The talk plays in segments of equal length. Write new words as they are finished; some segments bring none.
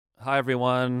Hi,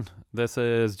 everyone. This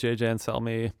is JJ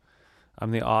Anselmi.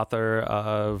 I'm the author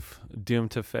of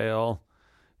Doomed to Fail,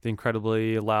 the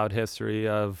incredibly loud history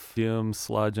of doom,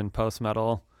 sludge, and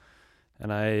post-metal.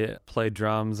 And I play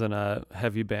drums in a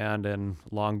heavy band in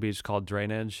Long Beach called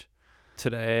Drainage.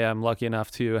 Today, I'm lucky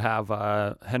enough to have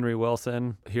Henry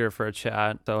Wilson here for a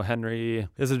chat. So Henry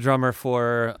is a drummer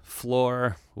for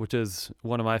Floor, which is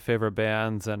one of my favorite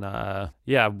bands. And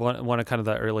one of kind of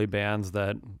the early bands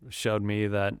that showed me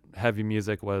that heavy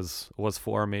music was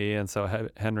for me. And so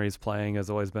Henry's playing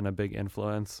has always been a big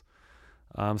influence.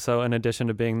 So in addition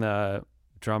to being the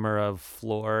drummer of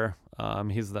Floor,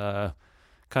 he's the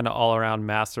kind of all-around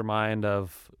mastermind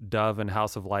of Dove and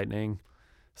House of Lightning.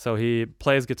 So he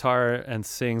plays guitar and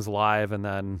sings live, and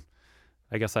then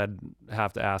I guess I'd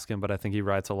have to ask him, but I think he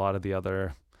writes a lot of the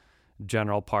other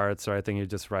general parts, or I think he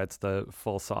just writes the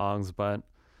full songs. But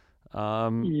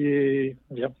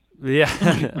Yep.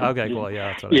 yeah, okay, cool.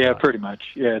 Yeah, that's what I Yeah, thought. pretty much.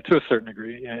 Yeah, to a certain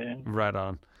degree. Yeah. Right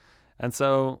on. And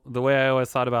so the way I always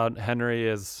thought about Henry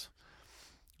is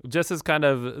just as kind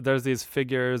of there's these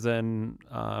figures in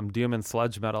doom and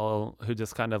sludge metal who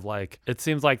just kind of like, it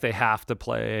seems like they have to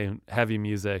play heavy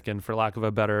music, and for lack of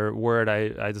a better word,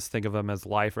 I just think of them as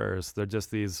lifers. They're just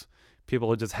these people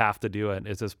who just have to do it.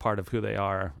 It's just part of who they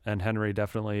are, and Henry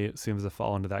definitely seems to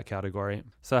fall into that category.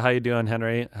 So how you doing,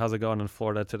 Henry? How's it going in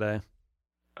Florida today?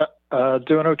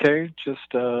 Doing okay.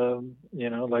 Just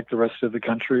like the rest of the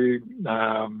country,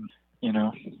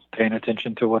 paying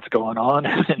attention to what's going on,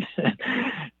 and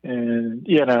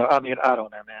I mean, I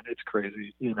don't know, man. It's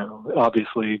crazy.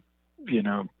 Obviously,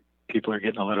 people are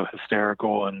getting a little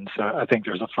hysterical, and so I think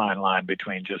there's a fine line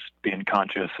between just being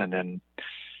conscious and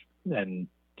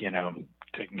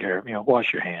taking care of,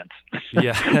 wash your hands.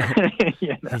 Yeah.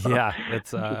 you know? Yeah,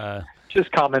 it's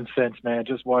just common sense, man.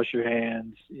 Just wash your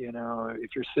hands. If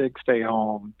you're sick, stay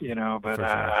home. But for sure.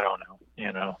 I don't know.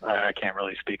 I can't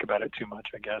really speak about it too much,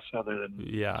 I guess, other than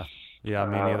Yeah, me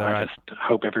neither. I just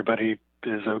hope everybody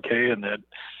is okay, and that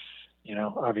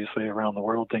obviously around the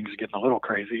world things are getting a little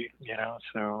crazy.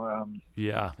 So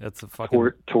Yeah, it's a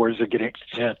fucking tours are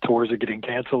getting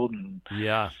canceled, and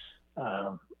yeah.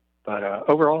 But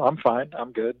overall, I'm fine.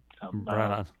 I'm good. I'm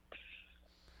Right on.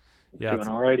 Yeah, doing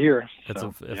all right here. it's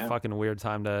So, a fucking weird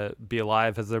time to be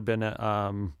alive. Has there been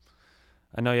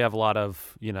I know you have a lot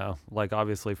of, like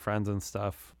obviously friends and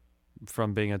stuff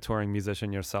from being a touring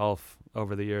musician yourself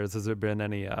over the years. Has there been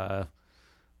any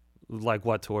like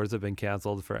what tours have been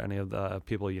canceled for any of the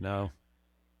people you know?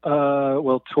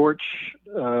 Well, Torch,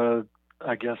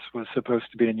 I guess, was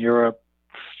supposed to be in Europe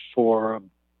for,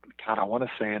 God, I want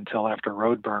to say until after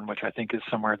Roadburn, which I think is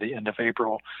somewhere at the end of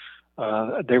April.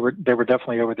 They were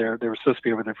definitely over there. They were supposed to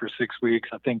be over there for 6 weeks.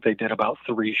 I think they did about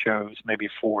 3 shows, maybe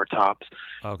 4 tops.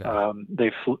 Okay.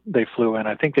 They flew in.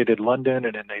 I think they did London,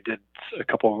 and then they did a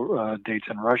couple dates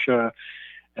in Russia,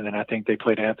 and then I think they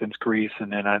played Athens, Greece,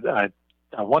 and then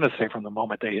I want to say from the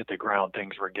moment they hit the ground,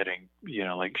 things were getting,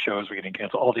 like shows were getting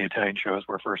canceled. All the Italian shows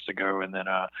were first to go. And then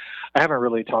I haven't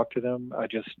really talked to them.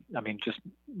 Just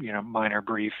minor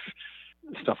brief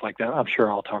stuff like that. I'm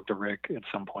sure I'll talk to Rick at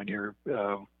some point here.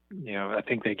 I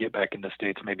think they get back in the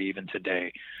States maybe even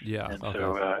today. Yeah. And Okay.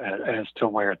 so as to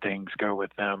where things go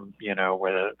with them,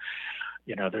 whether,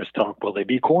 there's talk, will they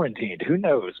be quarantined? Who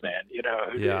knows, man?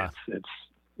 Yeah. It's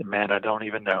man, I don't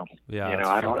even know. Yeah.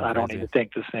 I don't crazy. even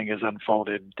think this thing is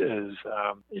unfolded as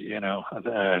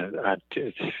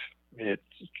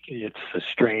it's a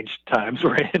strange times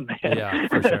we're in, man. Yeah,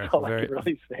 for sure. That's all I can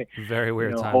really say. Very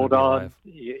weird time Hold to be on. alive.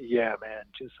 Yeah, man,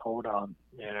 just hold on.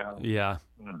 Yeah.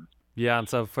 Mm. Yeah, and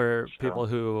so for So, people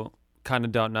who kind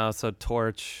of don't know, so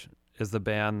Torch is the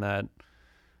band that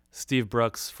Steve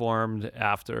Brooks formed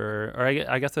after, or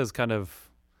I guess it was kind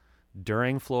of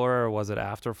during Floor, or was it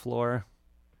after Floor?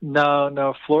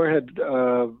 no, Floor had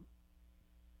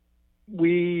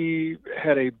we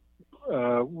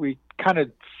kind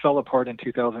of fell apart in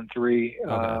 2003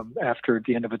 Okay. after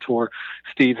the end of a tour.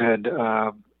 Steve had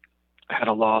had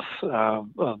a loss.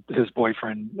 His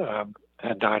boyfriend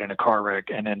had died in a car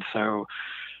wreck, and then so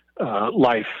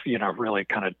life, really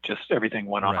kind of just everything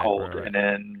went on hold. Right. And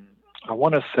then I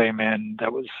want to say, man,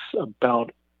 it was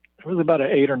about an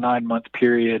 8 or 9 month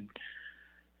period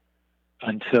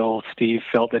until Steve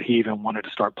felt that he even wanted to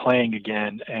start playing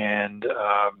again, and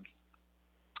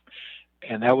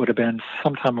that would have been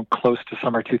sometime close to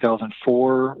summer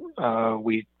 2004.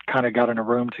 We kind of got in a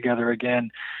room together again.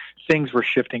 Things were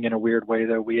shifting in a weird way,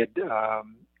 though. We had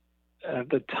at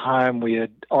the time we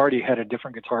had already had a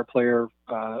different guitar player,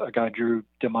 a guy Drew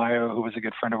DeMaio, who was a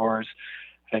good friend of ours,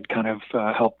 had kind of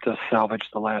helped us salvage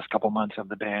the last couple months of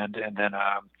the band, and then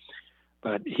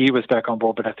but he was back on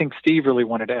board. But I think Steve really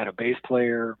wanted to add a bass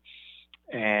player,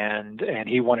 and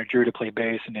he wanted Drew to play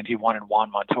bass, and then he wanted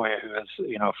Juan Montoya, who is,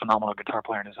 you know, a phenomenal guitar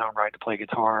player in his own right, to play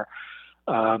guitar.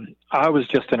 I was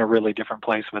just in a really different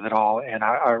place with it all, and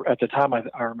I at the time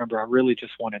I remember I really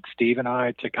just wanted Steve and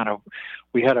I to kind of,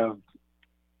 we had a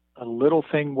little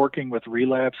thing working with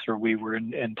Relapse, or we were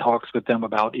in talks with them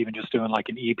about even just doing like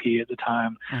an EP at the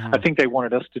time. Mm-hmm. I think they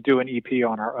wanted us to do an EP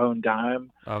on our own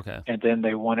dime. Okay. And then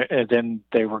they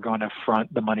were going to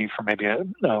front the money for maybe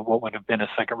what would have been a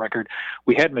second record.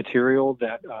 We had material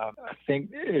that I think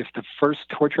if the first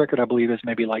Torch record, I believe, is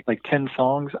maybe like 10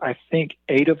 songs. I think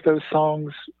 8 of those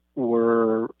songs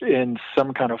were in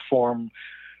some kind of form.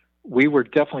 We were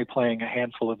definitely playing a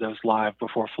handful of those live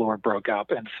before Floor broke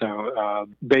up. And so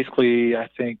basically, I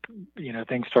think, you know,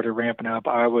 things started ramping up.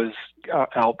 I was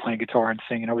out playing guitar and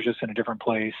singing. I was just in a different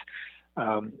place.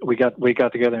 We got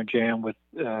together and jammed with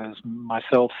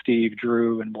myself, Steve,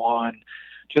 Drew, and Juan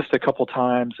just a couple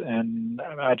times. And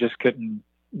I just couldn't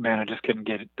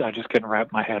get it. I just couldn't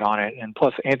wrap my head on it. And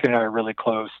plus, Anthony and I are really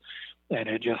close. And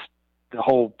the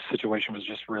whole situation was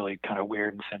just really kind of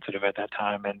weird and sensitive at that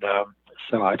time. And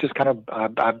so I just kind of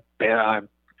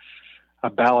I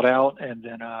bowed out, and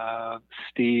then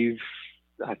Steve,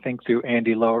 I think through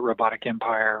Andy Lowe at Robotic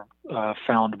Empire,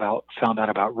 found out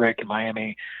about Rick in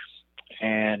Miami,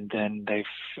 and then they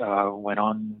went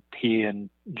on, he and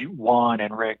Juan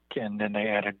and Rick, and then they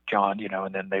added John, you know,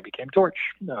 and then they became Torch.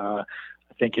 I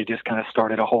think it just kind of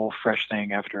started a whole fresh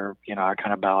thing after, you know, I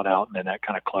kind of bowed out, and then that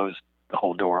kind of closed the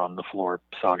whole door on the Floor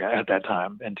saga at that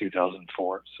time in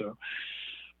 2004. So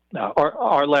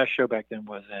our last show back then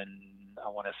was in, I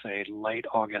want to say, late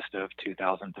August of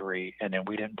 2003, and then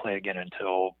we didn't play again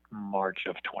until March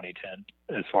of 2010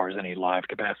 as far as any live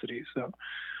capacity. So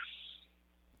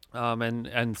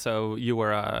and so you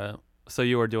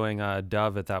were doing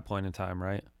Dove at that point in time,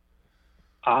 right?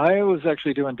 I was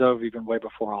actually doing Dove even way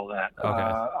before all that. Okay.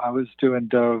 I was doing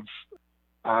Dove.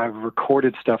 I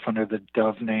recorded stuff under the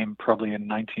Dove name probably in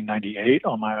 1998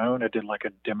 on my own. I did like a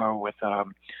demo with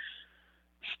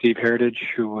Steve Heritage,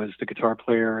 who was the guitar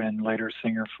player and later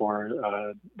singer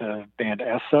for the band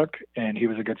Ass Suck, and he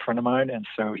was a good friend of mine. And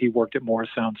so he worked at Morris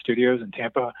Sound Studios in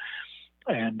Tampa,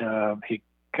 and he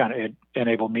kind of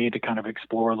enabled me to kind of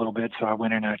explore a little bit. So I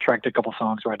went in and I tracked a couple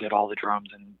songs where I did all the drums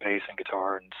and bass and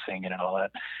guitar and singing and all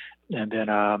that. And then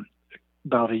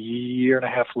about a year and a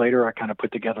half later, I kind of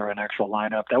put together an actual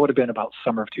lineup. That would have been about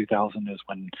summer of 2000 is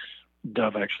when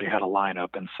Dove actually had a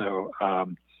lineup. And so,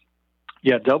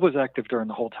 Dove was active during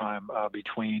the whole time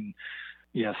between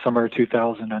summer of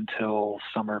 2000 until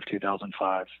summer of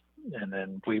 2005. And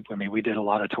then we did a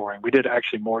lot of touring. We did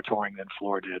actually more touring than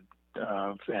Floor did,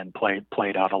 and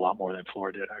played out a lot more than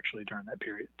Floor did actually during that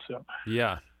period. So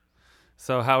yeah.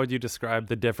 So how would you describe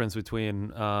the difference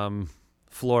between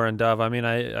Floor and Dove? I mean,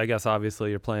 I guess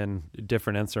obviously you're playing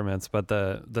different instruments, but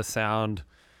the sound,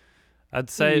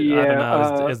 I'd say, I don't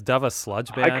know, is Dove a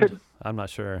sludge band? I'm not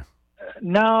sure.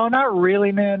 No, not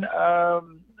really, man.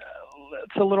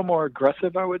 It's a little more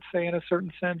aggressive, I would say, in a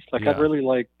certain sense. Like, I really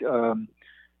liked,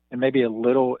 and maybe a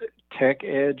little tech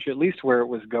edge, at least where it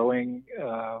was going.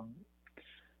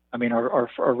 I mean, our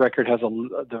record has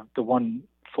the one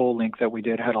full length that we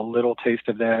did had a little taste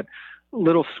of that.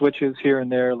 Little switches here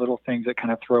and there, little things that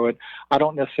kind of throw it. I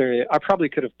probably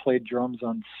could have played drums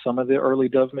on some of the early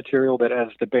Dove material, but as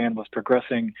the band was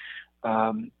progressing,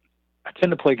 I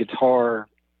tend to play guitar.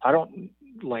 I don't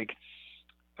like,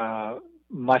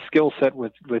 my skill set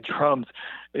with drums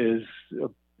is,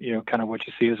 kind of what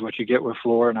you see is what you get with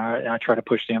Floor. And I try to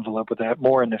push the envelope with that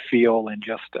more in the feel and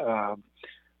just,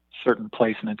 certain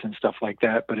placements and stuff like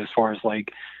that. But as far as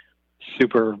like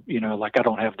super, like I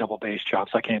don't have double bass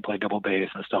chops. I can't play double bass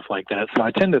and stuff like that. So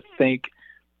I tend to think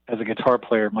as a guitar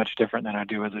player much different than I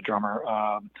do as a drummer.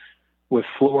 With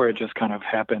Floor, it just kind of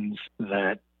happens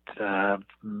that,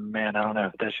 man, I don't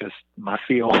know. That's just my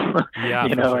feel, yeah,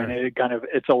 sure. And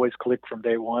it's always clicked from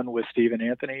day one with Steve and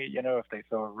Anthony. If they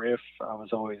throw a riff, I was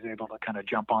always able to kind of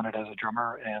jump on it as a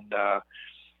drummer. And,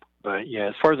 but yeah,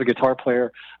 as far as a guitar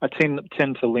player, I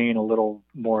tend to lean a little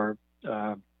more,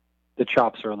 the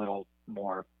chops are a little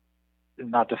more,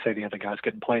 not to say the other guys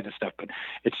couldn't play this stuff, but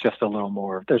it's just a little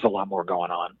more, there's a lot more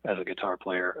going on as a guitar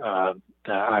player.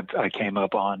 I came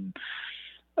up on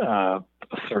a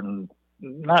certain,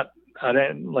 not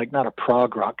a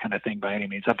prog rock kind of thing by any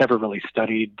means. I've never really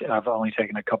studied. I've only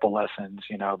taken a couple lessons,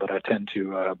 but I tend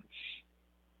to,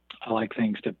 I like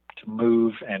things to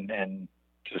move and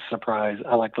just surprise.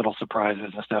 I like little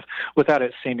surprises and stuff without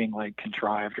it seeming like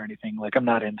contrived or anything. Like I'm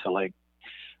not into like,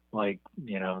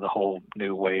 the whole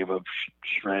new wave of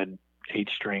shred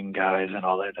 8-string guys and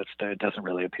all that. That doesn't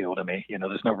really appeal to me.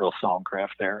 There's no real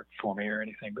songcraft there for me or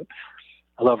anything, but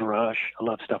I love Rush. I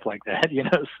love stuff like that,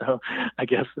 so I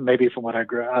guess maybe from what I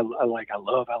grew I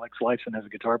love Alex Lifeson as a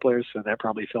guitar player, so that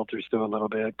probably filters through a little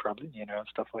bit, probably,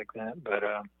 stuff like that. But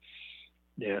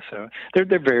yeah, so they're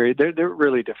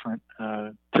really different.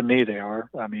 To me, they are.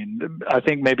 I mean, I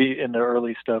think maybe in the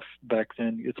early stuff back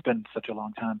then, it's been such a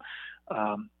long time.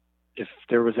 If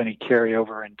there was any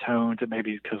carryover in tones, it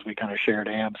maybe because we kind of shared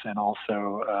amps, and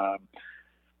also,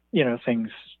 things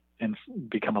and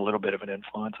become a little bit of an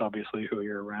influence, obviously, who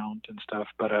you're around and stuff.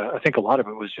 But I think a lot of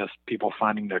it was just people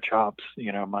finding their chops.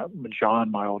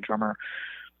 John, my old drummer,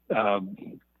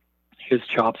 his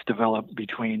chops developed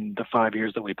between the 5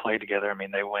 years that we played together. I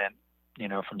mean, they went,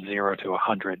 from 0 to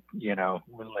 100, it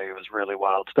was really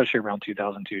wild, especially around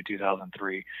 2002,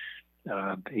 2003.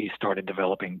 He started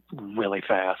developing really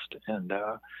fast. And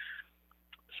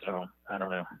so I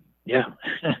don't know. Yeah.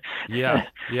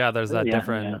 Yeah. There's that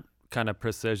different kind of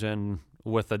precision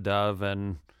with the Dove,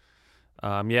 and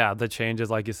the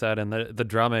changes, like you said, and the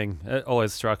drumming, it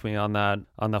always struck me on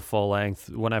the full length.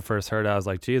 When I first heard it, I was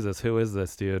like, Jesus, who is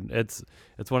this dude? It's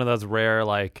one of those rare,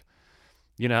 like,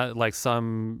 like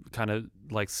some kind of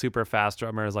like super fast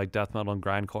drummers like death metal and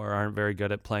grindcore aren't very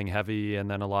good at playing heavy, and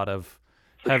then a lot of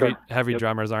heavy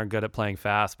drummers aren't good at playing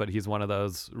fast, but he's one of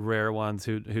those rare ones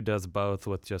who does both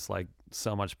with just like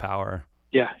so much power.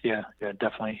 Yeah,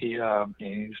 definitely. He's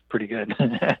pretty good.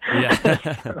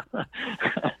 Yeah.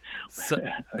 So,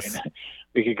 I mean,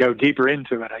 we could go deeper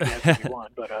into it, I guess, if you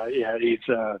want. But he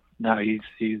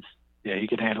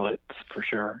can handle it for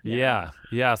sure. Yeah.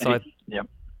 So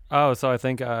I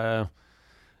think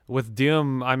with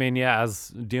Doom, I mean, as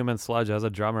Doom and Sludge, as a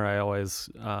drummer, I always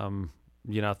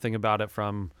think about it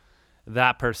from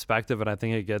that perspective, and I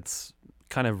think it gets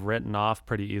kind of written off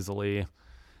pretty easily.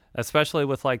 Especially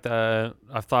with like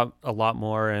I've thought a lot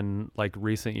more in like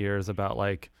recent years about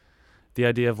like the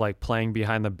idea of like playing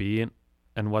behind the beat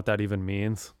and what that even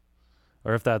means,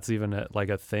 or if that's even like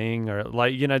a thing, or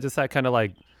like, just that kind of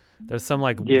like, there's some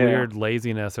like weird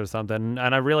laziness or something.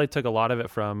 And I really took a lot of it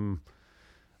from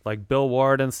like Bill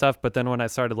Ward and stuff. But then when I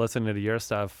started listening to your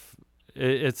stuff,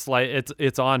 it's like,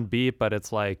 it's on beat, but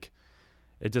it's like,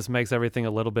 it just makes everything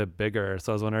a little bit bigger.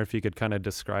 So I was wondering if you could kind of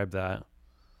describe that.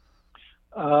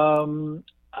 Let's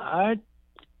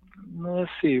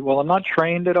see. Well, I'm not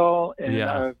trained at all, and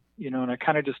and I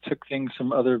kind of just took things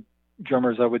from other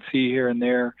drummers I would see here and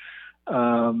there.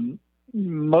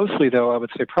 Mostly, though, I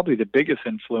would say probably the biggest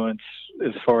influence,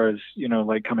 as far as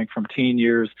like coming from teen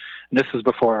years, and this would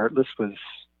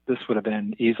have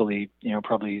been easily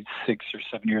probably 6 or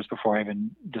 7 years before I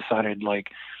even decided,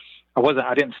 like,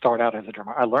 I didn't start out as a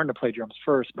drummer. I learned to play drums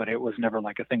first, but it was never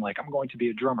like a thing like I'm going to be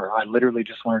a drummer. I literally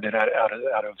just learned it out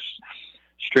of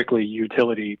strictly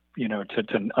utility,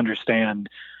 to understand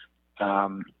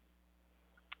how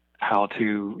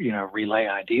to, relay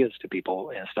ideas to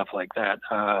people and stuff like that.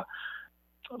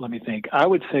 Let me think. I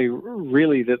would say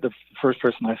really that the first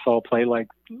person I saw play like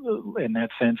in that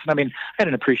sense, and I mean, I had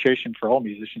an appreciation for all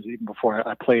musicians even before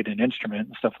I played an instrument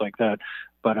and stuff like that.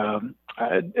 But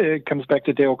it comes back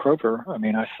to Dale Crover. I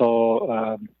mean, I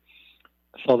saw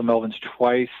the Melvins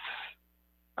twice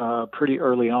pretty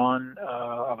early on.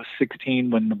 I was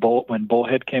 16 when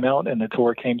Bullhead came out and the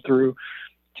tour came through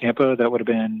Tampa. That would have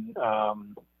been, I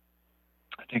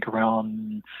think,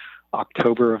 around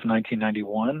October of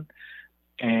 1991.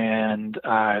 And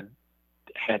I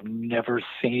had never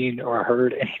seen or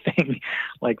heard anything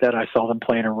like that. I saw them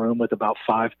play in a room with about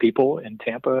 5 people in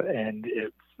Tampa, and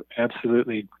it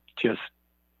absolutely just,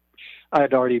 I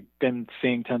had already been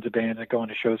seeing tons of bands and going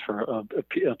to shows for a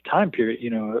time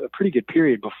period, a pretty good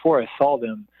period before I saw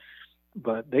them,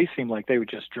 but they seemed like they were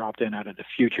just dropped in out of the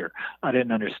future. I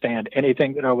didn't understand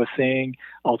anything that I was seeing.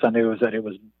 All I knew was that it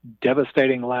was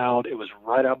devastating loud. It was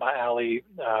right up my alley.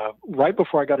 Right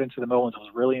before I got into the Melvins, I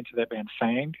was really into that band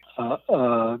Fang,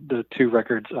 the 2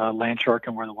 records, Landshark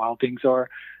and Where the Wild Things Are.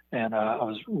 And I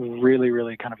was really,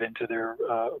 really kind of into their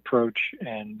approach,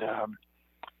 and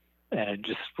it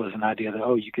just was an idea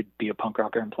that, you could be a punk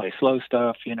rocker and play slow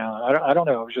stuff. I don't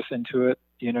know. I was just into it,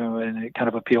 and it kind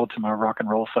of appealed to my rock and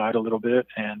roll side a little bit.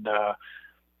 And,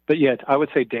 but yeah, I would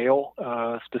say Dale,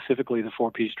 specifically the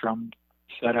 4-piece drum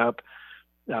setup,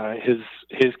 his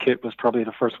kit was probably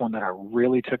the first one that I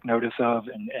really took notice of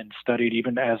and studied,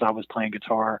 even as I was playing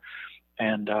guitar,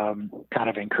 and kind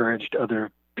of encouraged other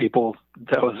people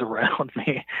that was around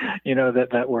me,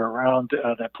 that were around,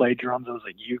 that played drums. I was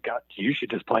like, you should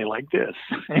just play like this,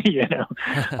 For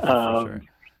sure.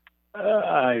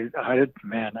 I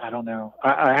don't know.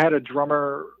 I had a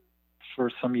drummer for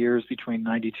some years between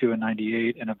 92 and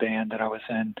 98 in a band that I was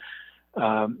in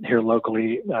here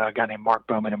locally, a guy named Mark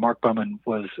Bowman. And Mark Bowman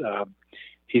was,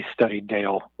 he studied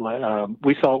Dale. I saw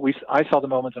the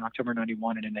Melvins in October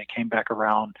 91, and then they came back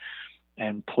around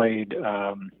and played,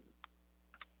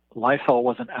 Lysol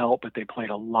wasn't out, but they played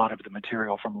a lot of the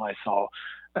material from Lysol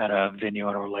at a venue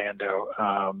in Orlando.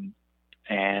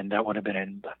 And that would have been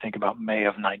in, I think, about May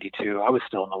of 92. I was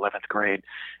still in 11th grade.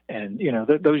 And,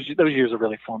 those years are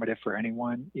really formative for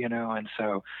anyone, and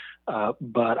so,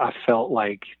 but I felt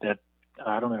like that,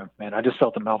 I don't know, man, I just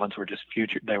felt the Melvins were just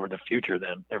future. They were the future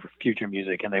then. They were future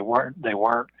music, and they weren't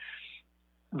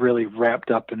really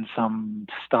wrapped up in some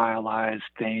stylized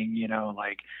thing,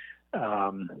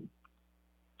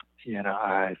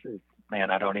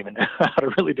 I don't even know how to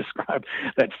really describe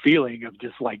that feeling of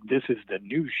just like, this is the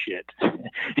new shit.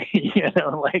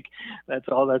 That's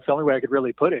the only way I could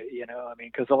really put it,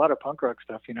 because a lot of punk rock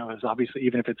stuff, is obviously,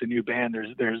 even if it's a new band,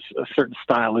 there's a certain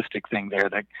stylistic thing there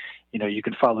that, you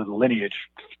can follow the lineage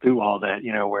through all that,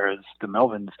 whereas the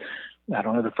Melvins, I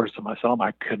don't know, the first time I saw them,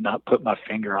 I could not put my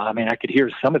finger on. I mean, I could hear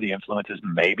some of the influences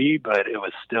maybe, but it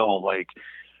was still like,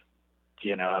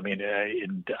 and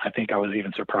I think I was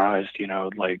even surprised,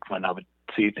 when I would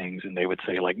see things and they would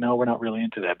say like, no, we're not really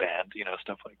into that band,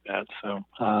 stuff like that. So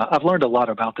I've learned a lot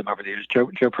about them over the years. Joe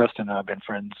Preston and I have been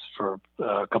friends for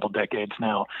a couple decades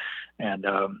now. And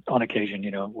on occasion,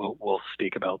 we'll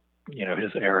speak about,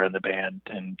 his era in the band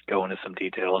and go into some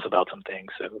details about some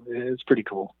things. So it's pretty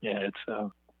cool. Yeah,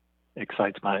 it's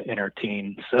excites my inner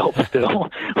teen self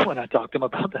still when I talk to him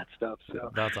about that stuff.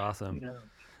 So that's awesome.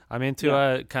 I mean, to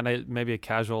a kind of maybe a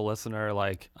casual listener,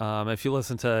 like if you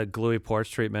listen to Gluey Porch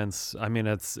Treatments, I mean,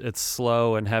 it's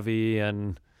slow and heavy,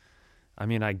 and I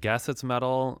mean, I guess it's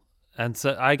metal, and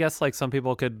so I guess like some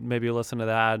people could maybe listen to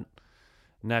that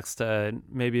next to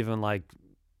maybe even like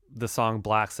the song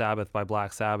Black Sabbath by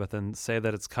Black Sabbath and say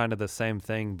that it's kind of the same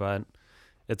thing, but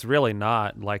it's really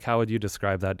not. Like, how would you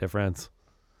describe that difference?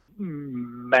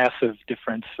 Massive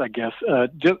difference, I guess.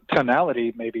 Just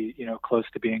tonality, maybe, close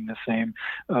to being the same.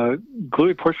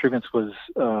 Gluey Porch Treatments was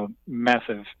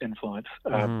massive influence,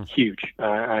 huge.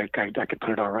 I could put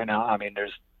it on right now. I mean,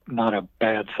 there's not a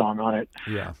bad song on it.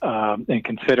 Yeah. And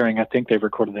considering I think they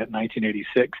recorded that in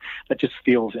 1986, that just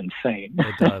feels insane.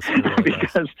 It does. It really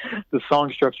because the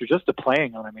song structure, just the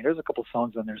playing on, I mean, there's a couple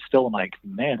songs on there still. I'm like,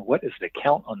 man, what is the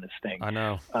count on this thing? I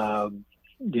know.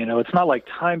 It's not like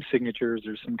time signatures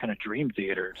or some kind of Dream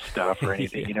Theater stuff or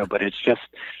anything, but it just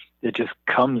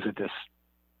comes at this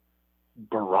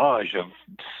barrage of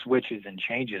switches and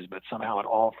changes, but somehow it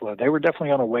all flowed. They were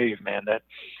definitely on a wave, man. That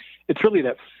it's really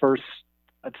that first,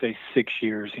 I'd say 6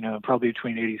 years, probably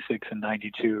between 86 and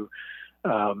 92.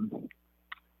 I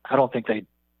don't think they,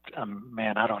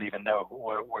 man, I don't even know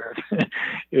where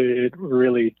it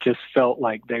really just felt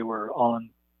like they were on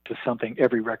to something.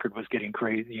 Every record was getting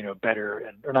crazy,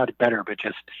 better, or not better, but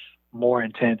just more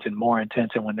intense and more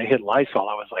intense. And when they hit Lysol,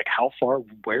 I was like,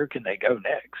 where can they go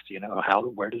next?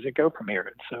 Where does it go from here?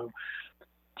 And so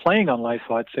playing on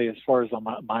Lysol, I'd say, as far as on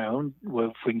my own,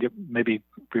 well, if we can maybe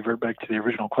revert back to the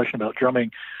original question about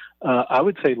drumming, I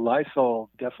would say Lysol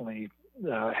definitely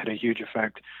had a huge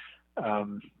effect,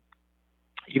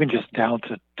 even just down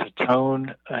to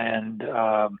tone and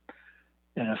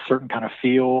a certain kind of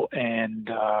feel, and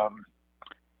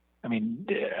I mean,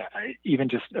 even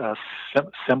just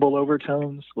cymbal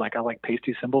overtones. Like, I like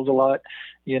pasty cymbals a lot.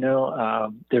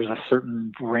 There's a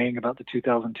certain ring about the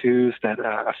 2002s that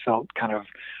I felt kind of.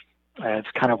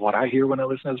 It's kind of what I hear when I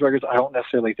listen to those records. I don't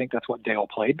necessarily think that's what Dale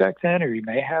played back then, or he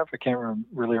may have. I can't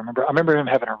really remember. I remember him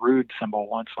having a Rude cymbal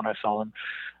once when I saw him.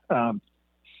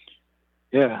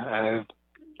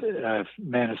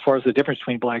 Man, as far as the difference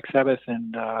between Black Sabbath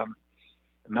and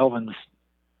Melvins,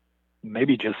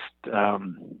 maybe just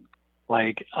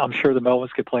like, I'm sure the Melvins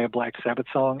could play a Black Sabbath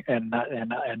song, and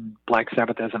Black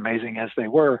Sabbath, as amazing as they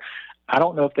were, I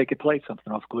don't know if they could play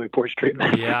something off Gluey Porch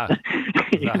Treatment. Yeah,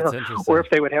 that's interesting. Or if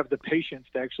they would have the patience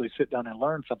to actually sit down and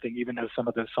learn something, even though some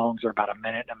of those songs are about a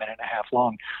minute and a half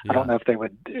long. Yeah. I don't know if they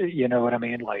would, you know what I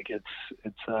mean? Like, it's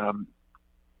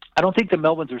I don't think the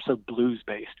Melvins are so blues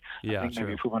based. Yeah, I think sure.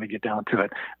 maybe if we want to get down to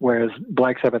it. Whereas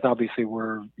Black Sabbath obviously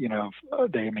were,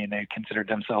 they considered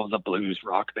themselves a blues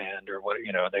rock band, or what,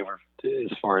 they were,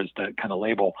 as far as that kind of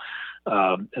label,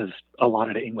 as a lot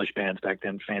of the English bands back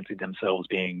then fancied themselves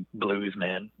being blues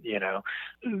men.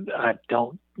 I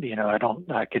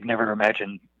could never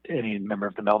imagine any member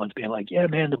of the Melvins being like, yeah,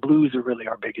 man, the blues are really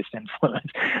our biggest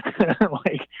influence.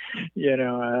 Like, you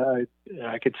know,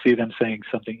 I could see them saying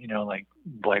something, you know, like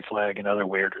Black Flag and other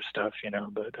weirder stuff, you know,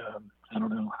 but I don't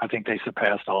know. I think they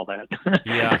surpassed all that.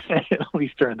 Yeah. At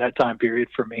least during that time period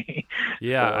for me.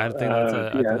 Yeah, So, I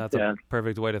think that's a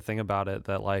perfect way to think about it,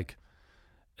 that like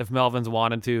if Melvins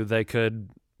wanted to, they could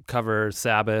cover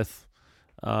Sabbath.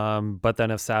 But then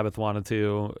if Sabbath wanted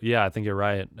to, yeah, I think you're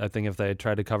right. I think if they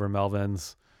tried to cover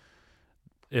Melvins,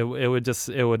 it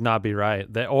would not be right.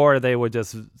 They would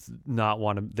just not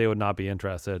want to. They would not be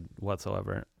interested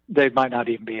whatsoever. They might not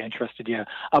even be interested. Yeah,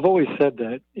 I've always said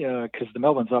that because the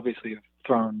Melvins obviously have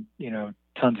thrown, you know,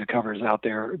 tons of covers out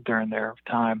there during their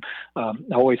time. I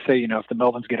always say, you know, if the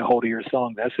Melvins get a hold of your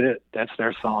song, that's it. That's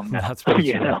their song now. That's pretty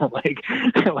you true. know, like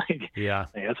yeah,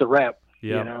 that's a wrap.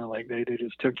 Yep. You know, like they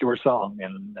just took your song,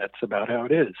 and that's about how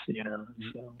it is. You know.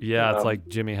 So, yeah, it's like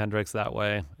Jimi Hendrix that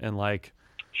way, and like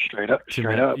straight up.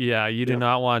 Yeah, you do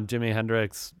not want Jimi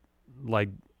Hendrix, like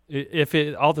if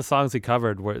all the songs he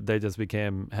covered they just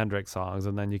became Hendrix songs,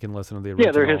 and then you can listen to the original.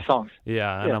 Yeah, they're his songs.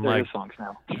 Yeah, and I'm like, his songs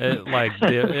now.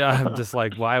 I'm just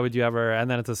like, why would you ever?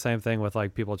 And then it's the same thing with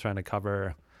like people trying to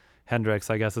cover Hendrix.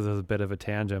 I guess this is a bit of a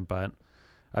tangent, but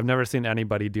I've never seen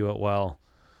anybody do it well.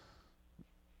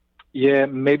 Yeah,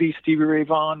 maybe Stevie Ray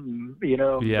Vaughan, you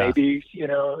know, maybe, you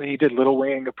know, he did Little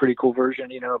Wing, a pretty cool version,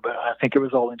 you know, but I think it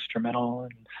was all instrumental.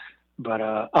 But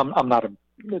I'm not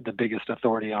the biggest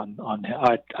authority on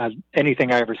him.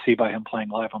 Anything I ever see by him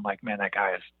playing live, I'm like, man, that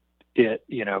guy is it,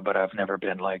 you know, but I've never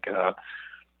been like,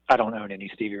 I don't own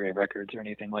any Stevie Ray records or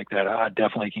anything like that. I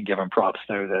definitely can give him props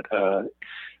though that,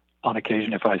 on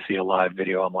occasion, if I see a live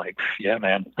video, I'm like, yeah,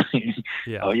 man.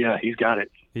 Yeah. Oh yeah, he's got it.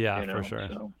 Yeah, you know, for sure.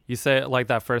 So. You say like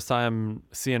that first time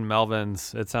seeing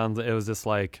Melvins, it was just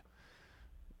like,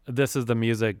 this is the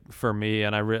music for me.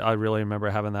 And I really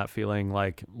remember having that feeling,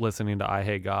 like listening to I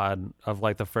Hate God, of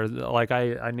like the first, like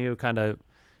I knew kind of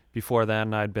before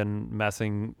then I'd been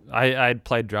messing, I'd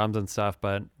played drums and stuff,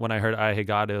 but when I heard I Hate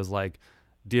God, it was like,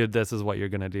 dude, this is what you're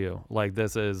going to do. Like,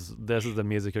 this is the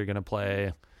music you're going to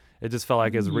play. It just felt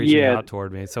like it was reaching out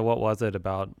toward me. So what was it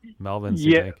about Melvins?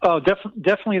 Yeah,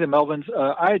 definitely the Melvins.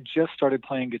 I had just started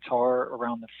playing guitar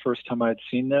around the first time I'd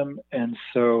seen them. And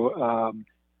so,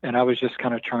 and I was just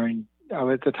kind of trying,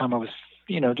 at the time I was,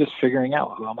 you know, just figuring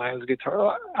out who am I as a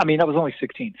guitar. I mean, I was only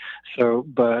 16. So,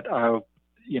 but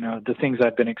you know, the things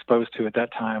I'd been exposed to at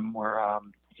that time were,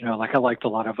 you know, like I liked a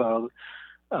lot of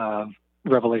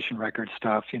Revelation Records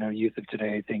stuff, you know, Youth of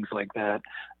Today, things like that.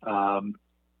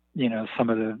 You know, some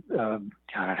of the,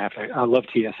 I love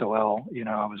TSOL, you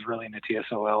know, I was really into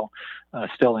TSOL,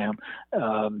 still am,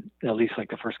 at least like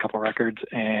the first couple records.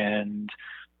 And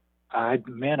I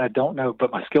don't know,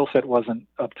 but my skill set wasn't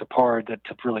up to par to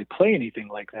really play anything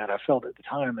like that. I felt at the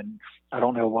time, and I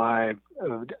don't know why.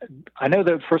 I know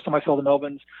the first time I saw the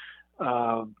Melvins,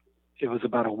 it was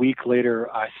about a week later,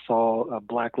 I saw a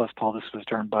black Les Paul. This was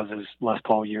during Buzz's Les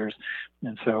Paul years.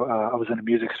 And so I was in a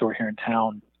music store here in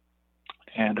town,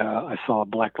 and I saw a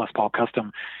black Les Paul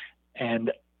Custom,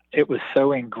 and it was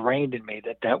so ingrained in me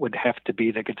that would have to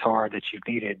be the guitar that you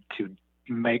needed to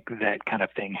make that kind of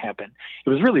thing happen. It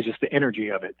was really just the energy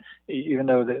of it, even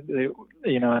though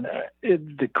you know, and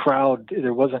the crowd,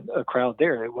 there wasn't a crowd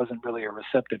there. It wasn't really a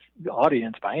receptive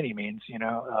audience by any means. You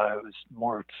know, it was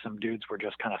more some dudes were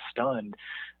just kind of stunned,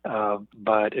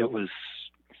 but it was,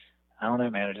 I don't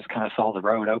know, man. I just kind of saw the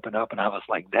road open up, and I was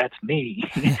like, "That's me.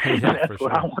 That's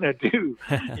what I want to do."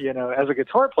 You know, as a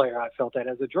guitar player, I felt that.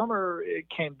 As a drummer,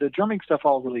 the drumming stuff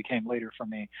all really came later for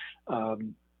me.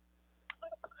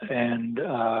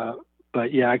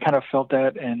 But yeah, I kind of felt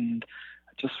that, and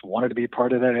I just wanted to be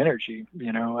part of that energy.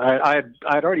 You know,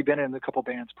 I'd already been in a couple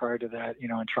bands prior to that, you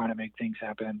know, and trying to make things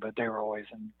happen, but they were always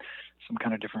in some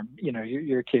kind of different. You know,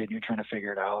 you're a kid, and you're trying to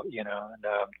figure it out. You know, and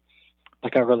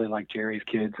like I really like Jerry's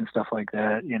Kids and stuff like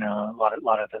that, you know, a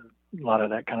lot of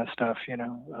that kind of stuff, you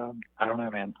know. I don't know,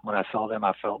 man. When I saw them,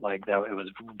 I felt like that it was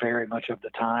very much of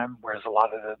the time, whereas a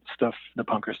lot of the stuff, the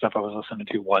punker stuff I was listening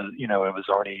to was, you know, it was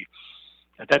already,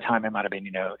 at that time it might have been,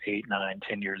 you know, 8, 9,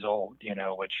 10 years old, you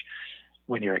know, which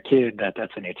when you're a kid,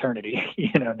 that's an eternity.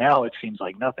 You know, now it seems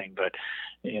like nothing, but,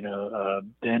 you know,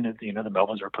 then, you know, the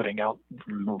Melvins were putting out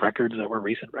records that were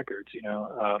recent records, you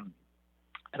know.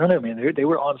 I don't know, man. They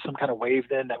were on some kind of wave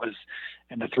then that was,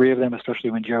 and the three of them,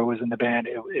 especially when Joe was in the band,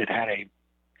 it had a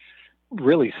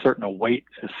really certain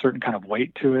kind of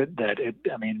weight to it that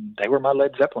I mean, they were my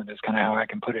Led Zeppelin is kind of how I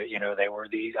can put it. You know, they were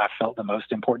I felt the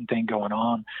most important thing going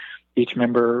on. Each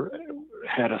member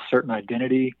had a certain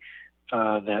identity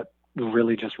that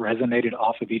really just resonated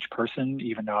off of each person,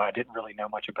 even though I didn't really know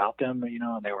much about them,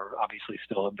 and they were obviously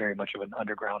still very much of an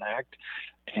underground act.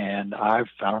 And I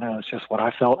don't know, it's just what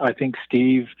I felt. I think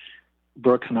Steve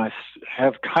Brooks and I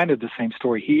have kind of the same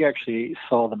story. He actually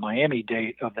saw the Miami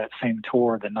date of that same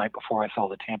tour the night before I saw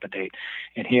the Tampa date.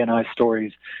 And he and I's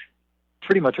stories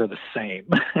pretty much are the same,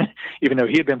 even though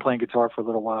he had been playing guitar for a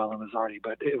little while and was already,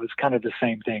 but it was kind of the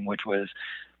same thing, which was,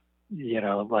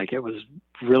 like it was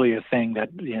really a thing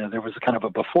that, there was kind of a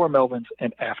before Melvins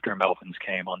and after Melvins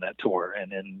came on that tour. And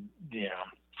then,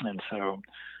 and so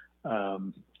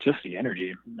just the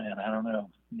energy, man, I don't know,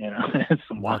 it's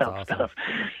some wild stuff.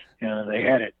 They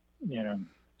had it,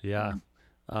 Yeah.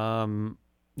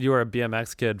 You were a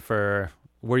BMX kid were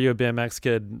you a BMX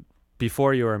kid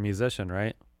before you were a musician,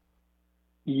 right?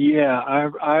 Yeah,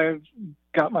 I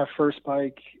got my first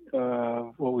bike,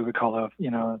 what we would call a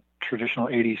traditional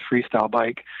 80s freestyle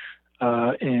bike,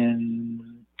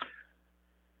 in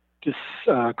this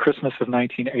Christmas of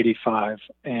 1985,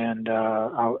 and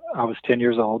I was 10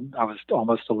 years old. I was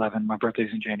almost 11. My birthday's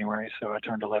in January, so I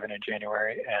turned 11 in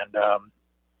January, and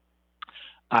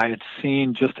I had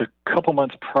seen just a couple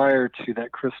months prior to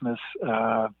that Christmas.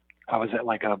 I was at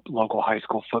like a local high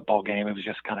school football game. It was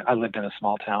just I lived in a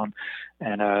small town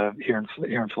and here in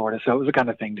Florida. So it was the kind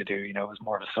of thing to do, it was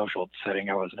more of a social setting.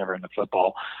 I was never into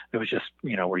football. It was just,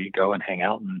 where you go and hang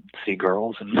out and see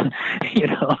girls and,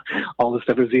 all the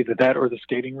stuff. It was either that or the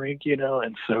skating rink,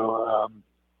 and so,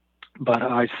 but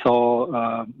I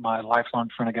saw my lifelong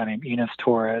friend, a guy named Enos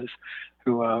Torres,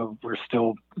 who we're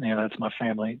still, that's my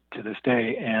family to this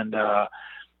day. And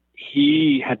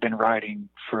he had been riding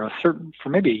for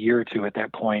maybe a year or two at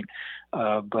that point.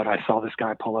 But I saw this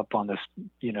guy pull up on this,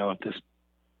 this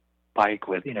bike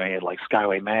with, he had like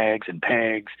Skyway mags and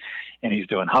pegs, and he's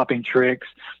doing hopping tricks.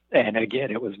 And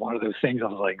again, it was one of those things I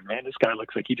was like, man, this guy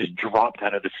looks like he just dropped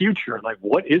out of the future. Like,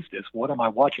 what is this? What am I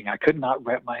watching? I could not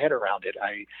wrap my head around it.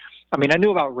 I mean, I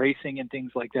knew about racing and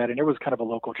things like that, and there was kind of a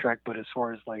local track, but as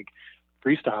far as like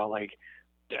freestyle, like,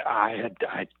 I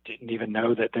didn't even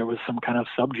know that there was some kind of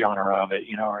subgenre of it,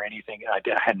 or anything. I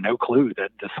had no clue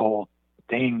that this whole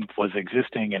thing was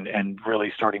existing and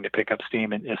really starting to pick up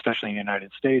steam, especially in the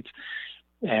United States.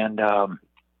 And so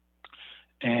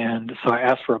I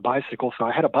asked for a bicycle. So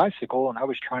I had a bicycle, and I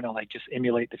was trying to like just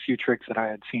emulate the few tricks that I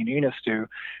had seen Enos do,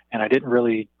 and I didn't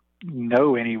really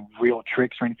know any real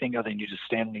tricks or anything other than you just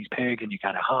stand on these pegs and you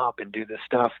kind of hop and do this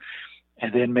stuff.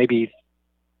 And then maybe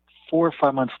 4 or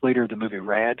 5 months later, the movie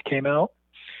Rad came out,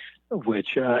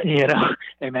 which,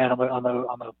 hey man, I'm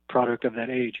a product of that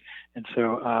age. And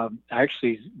so I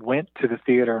actually went to the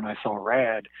theater and I saw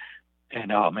Rad, and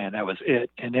oh man, that was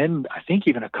it. And then I think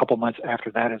even a couple months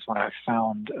after that is when I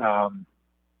found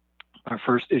my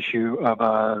first issue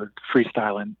of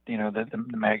Freestylin', the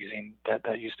magazine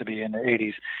that used to be in the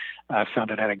 80s. I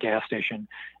found it at a gas station,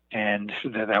 and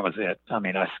that was it. I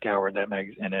mean, I scoured that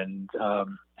magazine, and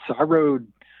so I rode.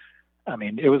 I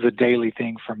mean, it was a daily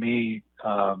thing for me,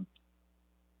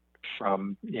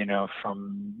 from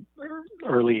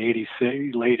early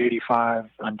 86, late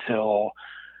 85 until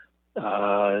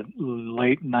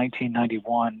late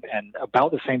 1991. And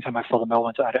about the same time I saw the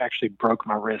Melvins, I'd actually broke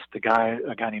my wrist. A guy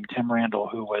named Tim Randall,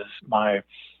 who was my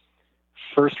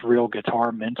first real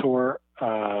guitar mentor,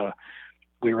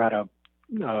 we were at a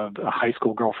high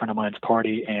school girlfriend of mine's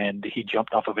party, and he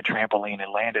jumped off of a trampoline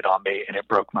and landed on me, and it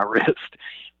broke my wrist.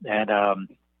 And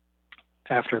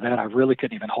after that, I really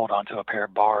couldn't even hold on to a pair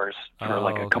of bars for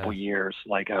a couple years.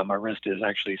 Like my wrist is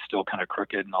actually still kind of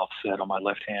crooked and offset on my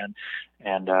left hand,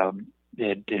 and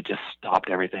it just stopped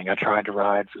everything. I tried to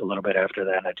ride a little bit after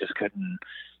that, and I just couldn't.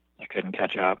 I couldn't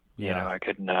catch up. I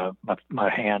couldn't. My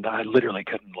hand, I literally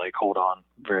couldn't like hold on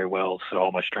very well. So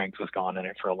all my strength was gone in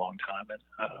it for a long time, and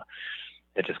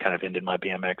it just kind of ended my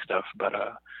BMX stuff. But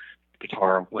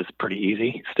guitar was pretty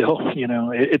easy still.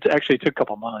 It actually took a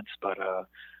couple months, but I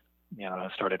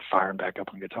started firing back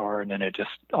up on guitar, and then it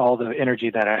just all the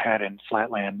energy that I had in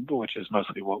Flatland, which is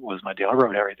mostly what was my deal. I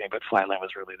wrote everything, but Flatland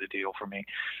was really the deal for me.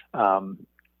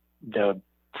 The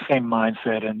same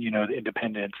mindset and the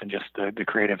independence and just the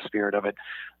creative spirit of it,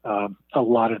 a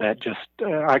lot of that just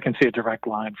I can see a direct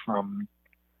line from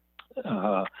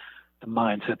the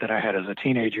mindset that I had as a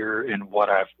teenager and what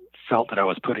I felt that I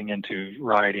was putting into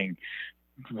writing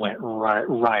went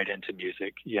right into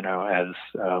music, as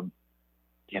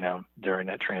during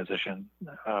that transition.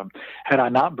 Had I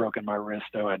not broken my wrist,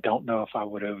 though, I don't know if I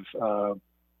would have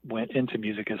went into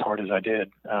music as hard as I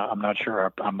did. I'm not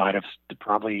sure. I might have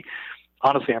probably.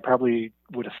 Honestly, I probably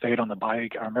would have stayed on the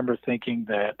bike. I remember thinking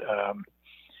that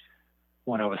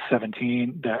when I was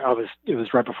 17. It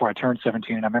was right before I turned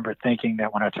 17, and I remember thinking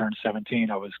that when I turned 17,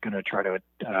 I was going to try to.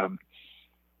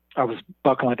 I was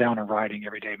buckling down and writing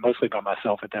every day, mostly by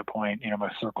myself at that point. You know,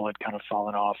 my circle had kind of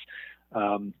fallen off.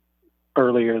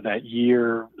 Earlier that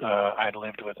year, I had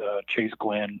lived with Chase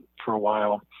Glenn for a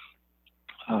while.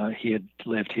 He had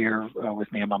lived here with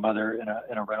me and my mother in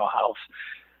a rental house.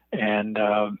 And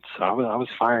so I was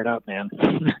fired up, man.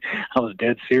 I was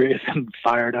dead serious and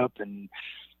fired up, and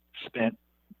spent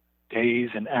days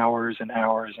and hours and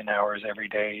hours and hours every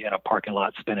day in a parking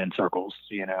lot spinning circles,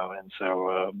 you know. And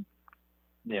so,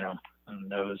 you know,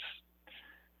 and those,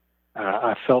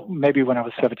 I felt maybe when I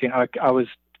was 17, I was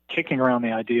kicking around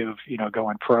the idea of, you know,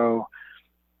 going pro,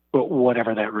 but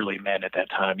whatever that really meant at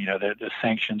that time. You know, the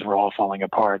sanctions were all falling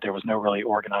apart. There was no really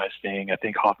organized thing. I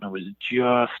think Hoffman was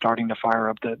just starting to fire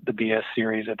up the BS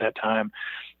series at that time.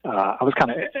 I was kind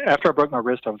of, after I broke my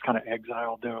wrist, I was kind of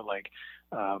exiled though. Like,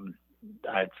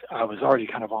 I was already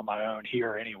kind of on my own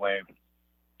here anyway.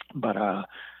 But,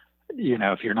 you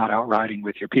know, if you're not out riding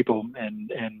with your people,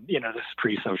 and you know, this is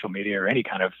pre-social media or any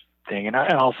kind of thing. And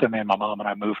also, man, my mom and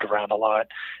I moved around a lot.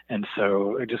 And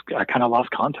so I kind of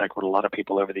lost contact with a lot of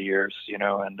people over the years, you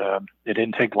know, and it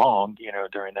didn't take long, you know,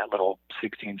 during that little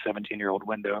 16, 17-year-old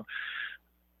window.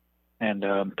 And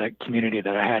that community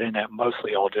that I had in that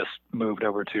mostly all just moved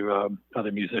over to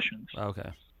other musicians. Okay.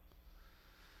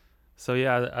 So,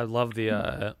 yeah, I love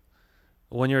the,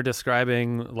 when you're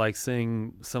describing like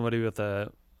seeing somebody with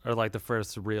or like the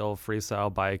first real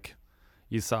freestyle bike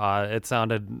you saw, it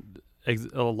sounded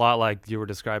a lot like you were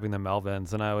describing the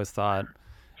Melvins. And I always thought,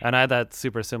 and I had that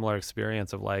super similar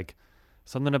experience of like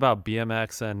something about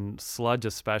BMX and sludge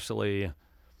especially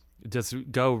just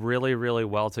go really, really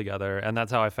well together. And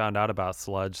that's how I found out about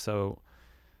sludge. So,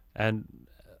 and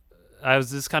I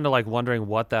was just kind of like wondering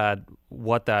what that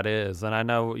is. And I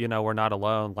know, you know, we're not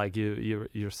alone. Like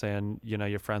you're saying, you know,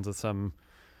 you're friends with some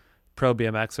pro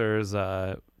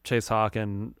BMXers, Chase Hawk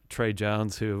and Trey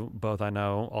Jones, who both I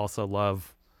know also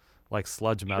love like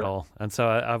sludge metal. Sure. And so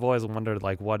I've always wondered,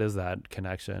 like, what is that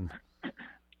connection?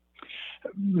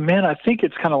 Man, I think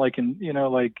it's kind of like you know,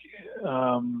 like,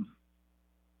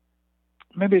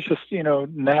 maybe it's just, you know,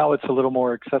 now it's a little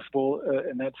more accessible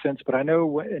in that sense. But I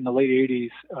know in the late 80s,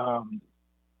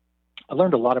 I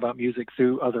learned a lot about music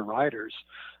through other writers,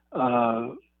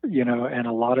 you know, and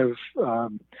a lot of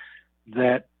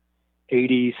that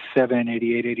 87,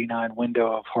 88, 89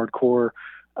 window of hardcore,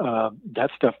 that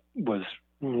stuff was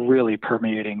really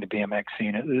permeating the BMX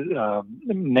scene.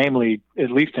 Namely,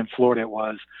 at least in Florida, it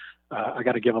was. I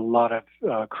got to give a lot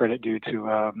of credit due to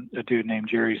a dude named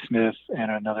Jerry Smith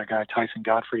and another guy, Tyson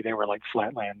Godfrey. They were like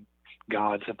flatland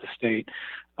gods of the state.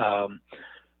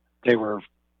 They were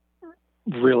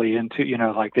really into, you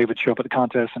know, like they would show up at the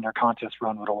contest, and their contest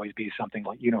run would always be something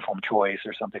like Uniform Choice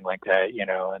or something like that, you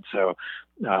know. And so,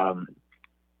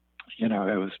 you know,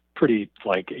 it was pretty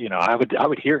like, you know, I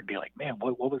would hear it and be like, man,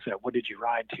 what was that? What did you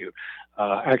ride to?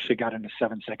 I actually got into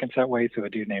 7 Seconds that way through a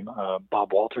dude named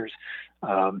Bob Walters.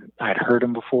 I had heard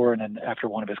him before, and then after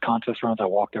one of his contest runs, I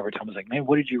walked over to him and was like, man,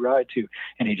 what did you ride to?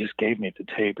 And he just gave me the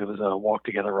tape. It was a Walk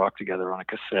Together, Rock Together on a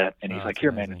cassette. And he's like, here,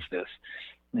 amazing. Man, it's this.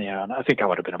 Yeah, and I think I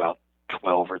would have been about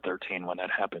 12 or 13 when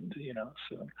that happened, you know,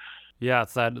 so. Yeah,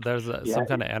 it's that there's some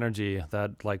kind of energy,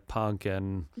 that like punk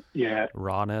and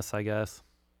rawness, I guess.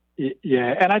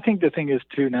 Yeah, and I think the thing is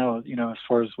too now, you know, as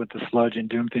far as with the sludge and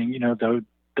doom thing, you know,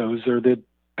 those are the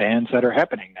bands that are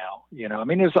happening now. You know, I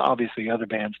mean, there's obviously other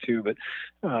bands too, but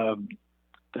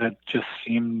that just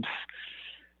seems,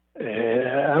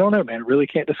 I don't know, man. I really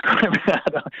can't describe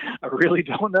it. I really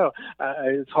don't know.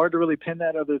 It's hard to really pin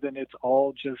that, other than it's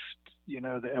all just, you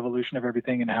know, the evolution of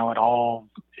everything and how it all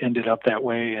ended up that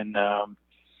way.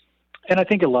 And I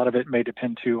think a lot of it may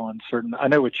depend too on certain, I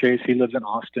know with Chase, he lives in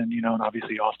Austin, you know, and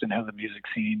obviously Austin has a music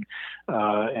scene.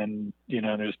 And, you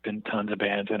know, there's been tons of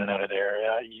bands in and out of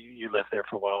there. You lived there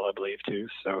for a while, I believe too.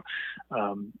 So,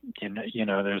 you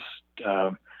know, there's,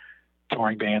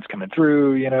 touring bands coming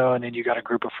through, you know, and then you got a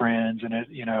group of friends, and it,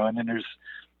 you know, and then there's,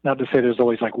 not to say there's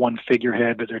always like one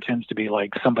figurehead, but there tends to be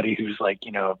like somebody who's like,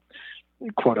 you know,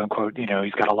 quote unquote, you know,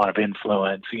 he's got a lot of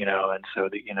influence, you know, and so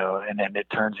that, you know, and then it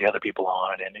turns the other people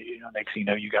on, and, you know, next thing you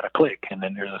know, you got a click, and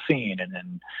then there's a scene, and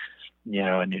then, you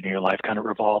know, and your life kind of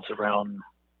revolves around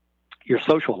your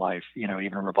social life, you know,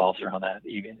 even revolves around that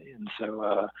even. And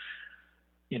so,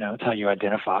 you know, it's how you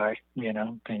identify, you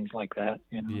know, things like that,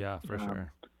 you know. Yeah, for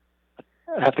sure.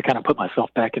 I have to kind of put myself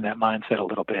back in that mindset a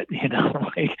little bit, you know,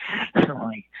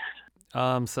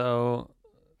 So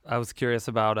I was curious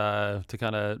about, to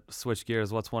kind of switch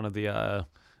gears, what's one of the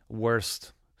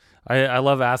worst, I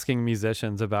love asking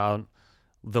musicians about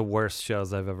the worst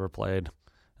shows I've ever played.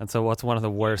 And so what's one of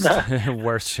the worst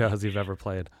worst shows you've ever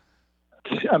played?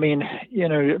 I mean,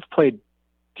 I've played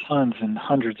tons and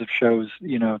hundreds of shows,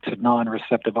 to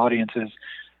non-receptive audiences.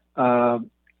 Uh,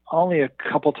 Only a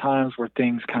couple times where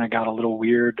things kind of got a little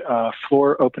weird.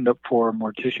 Floor opened up for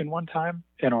Mortician one time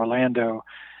in Orlando,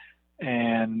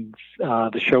 and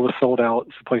the show was sold out.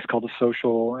 It's a place called The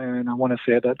Social, and I want to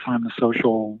say at that time The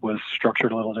Social was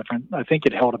structured a little different. I think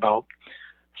it held about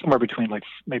somewhere between like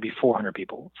maybe 400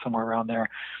 people, somewhere around there.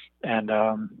 And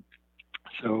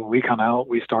so we come out,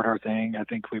 we start our thing. I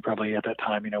think we probably at that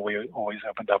time, we always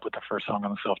opened up with the first song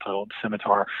on the self-titled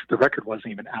Scimitar. The record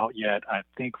wasn't even out yet. I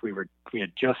think we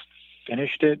had just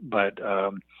finished it, but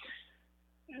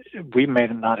we may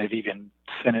not have even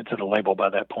sent it to the label by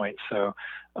that point. So,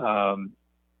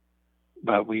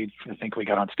 but I think we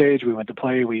got on stage, we went to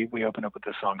play, we opened up with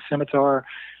the song Scimitar.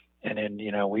 And then,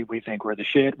 we think we're the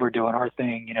shit. We're doing our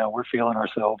thing. We're feeling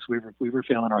ourselves. We were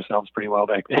feeling ourselves pretty well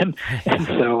back then. And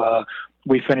so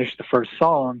we finished the first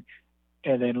song,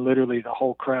 and then literally the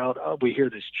whole crowd, we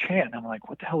hear this chant. And I'm like,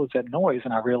 what the hell is that noise?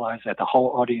 And I realized that the whole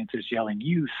audience is yelling,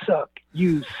 "You suck,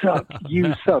 you suck,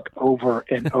 you suck," over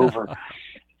and over.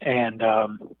 And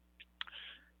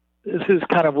this is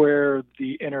kind of where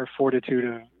the inner fortitude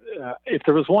of, if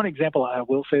there was one example I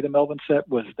will say the Melvin set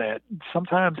was that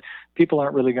sometimes people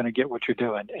aren't really going to get what you're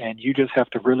doing, and you just have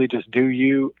to really just do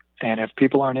you. And if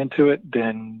people aren't into it,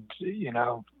 then,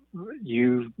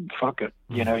 you fuck it.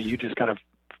 You just got to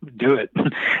do it.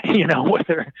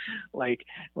 Whether like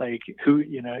who,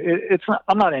 it's not,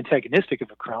 I'm not antagonistic of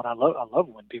a crowd. I love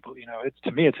when people, it's,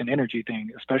 to me, it's an energy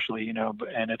thing, especially,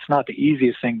 and it's not the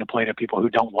easiest thing to play to people who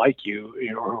don't like you,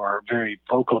 or who are very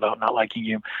vocal about not liking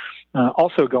you.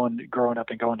 Also growing up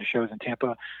and going to shows in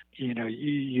Tampa,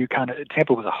 you kind of,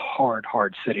 Tampa was a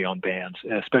hard city on bands,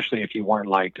 especially if you weren't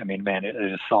liked. I mean, man, it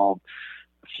just saw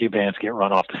a few bands get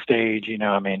run off the stage. It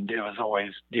was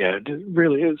always, it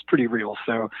was pretty real.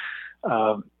 So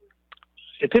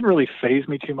it didn't really faze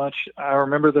me too much. I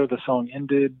remember though the song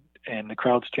ended and the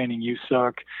crowd's chanting "You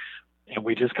suck," and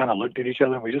we just kind of looked at each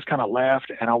other and we just kind of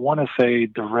laughed. And I want to say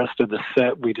the rest of the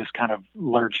set, we just kind of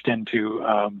lurched into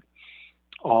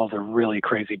all the really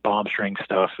crazy bomb string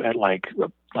stuff at like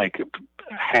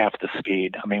half the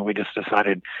speed. I mean, we just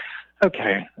decided,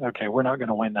 okay, we're not going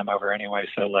to win them over anyway,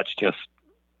 so let's just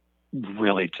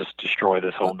really just destroy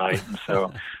this whole night. And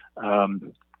so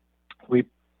we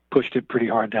pushed it pretty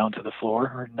hard down to the floor,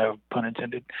 or no pun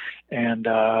intended. And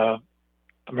I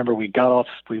remember we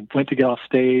went to get off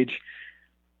stage.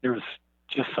 There was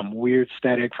just some weird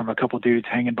static from a couple dudes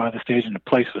hanging by the stage, and the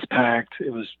place was packed.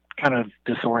 It was kind of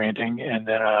disorienting. And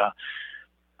then I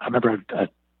remember I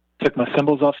took my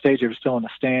cymbals off stage. They were still in the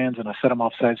stands, and I set them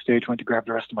off side stage, went to grab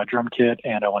the rest of my drum kit.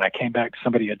 And when I came back,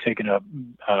 somebody had taken a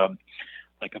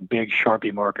big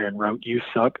Sharpie marker and wrote "You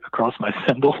suck" across my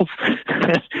cymbals.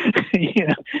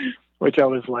 Which I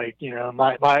was like,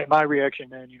 my reaction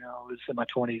then, I was in my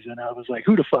 20s, and I was like,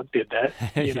 who the fuck did that?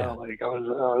 Like I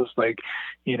was like,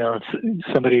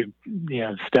 somebody,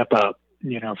 step up,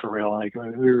 for real. Like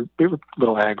we were a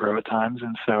little aggro at times.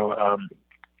 And so,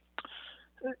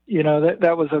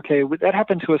 that was okay. That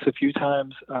happened to us a few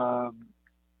times.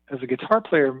 As a guitar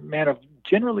player, man, I've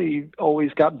generally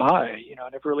always got by.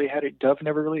 Dove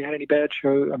never really had any bad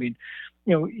shows. I mean,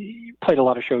 he played a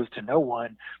lot of shows to no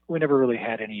one. We never really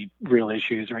had any real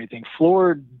issues or anything.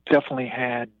 Floor definitely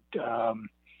had.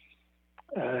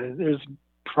 There's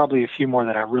probably a few more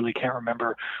that I really can't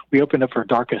remember. We opened up for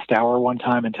Darkest Hour one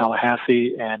time in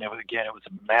Tallahassee, and it was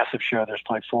a massive show. There's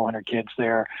probably 400 kids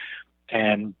there.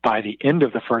 And by the end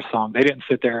of the first song, they didn't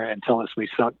sit there and tell us we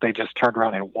sucked. They just turned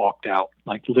around and walked out.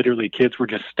 Like literally, kids were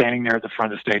just standing there at the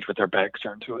front of the stage with their backs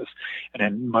turned to us. And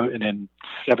then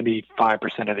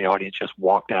 75% of the audience just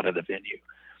walked out of the venue.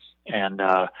 And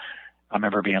I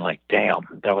remember being like, "Damn,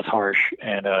 that was harsh."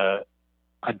 And I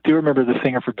do remember the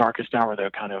singer for Darkest Hour though,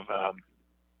 kind of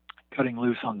cutting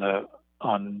loose on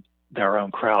their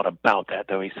own crowd about that.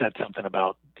 Though he said something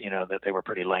about that they were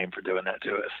pretty lame for doing that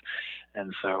to us.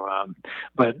 And so,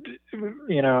 but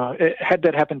had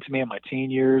that happened to me in my teen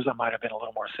years, I might have been a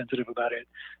little more sensitive about it.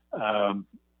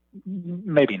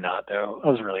 Maybe not though. I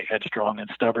was really headstrong and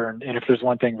stubborn. And if there's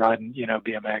one thing riding,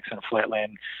 BMX in a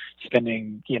flatland,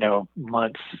 spending,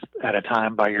 months at a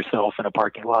time by yourself in a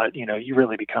parking lot, you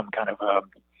really become kind of,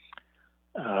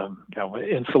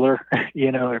 insular,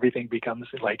 everything becomes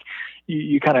like,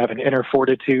 you kind of have an inner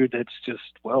fortitude that's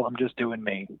just, well, I'm just doing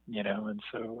me, and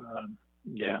so,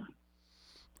 yeah.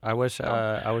 I wish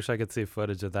I could see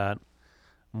footage of that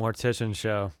Mortician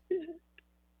show.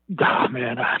 Oh,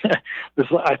 man,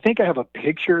 I think I have a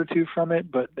picture or two from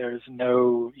it, but there's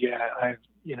no. Yeah,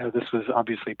 this was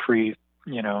obviously pre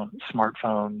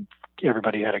smartphone,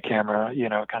 everybody had a camera,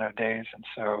 kind of days. And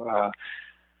so,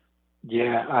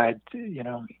 yeah, I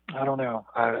don't know.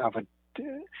 I would,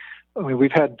 I mean,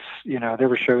 we've had, there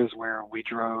were shows where we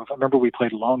drove. I remember we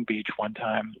played Long Beach one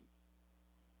time.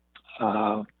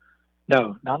 No,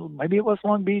 not, maybe it was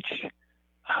Long Beach.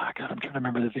 God, I'm trying to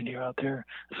remember the venue out there.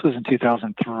 This was in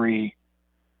 2003.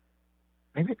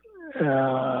 Maybe,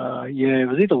 yeah, it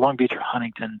was either Long Beach or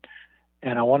Huntington.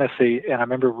 And I want to say, and I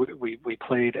remember we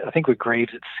played, I think with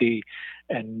Graves at Sea,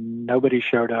 and nobody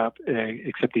showed up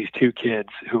except these two kids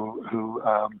who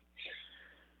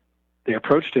they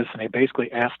approached us and they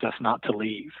basically asked us not to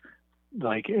leave,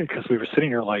 like because we were sitting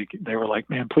there, like they were like,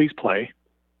 "Man, please play."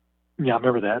 Yeah, I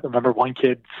remember that. I remember one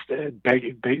kid he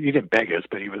didn't beg us,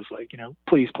 but he was like,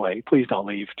 "Please play, please don't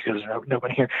leave because there's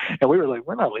nobody here." And we were like,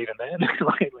 "We're not leaving, man."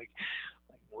 like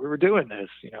we were doing this,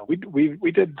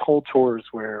 we did whole tours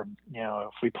where,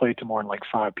 if we played to more than like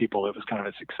 5 people, it was kind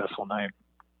of a successful night.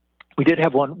 We did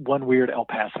have one weird El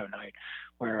Paso night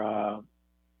where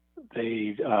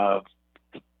we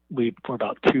were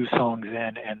about 2 songs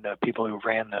in, and the people who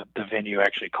ran the venue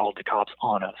actually called the cops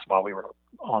on us while we were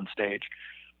on stage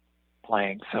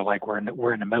playing. So like we're in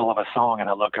the middle of a song,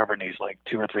 and I look over and these like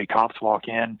 2 or 3 cops walk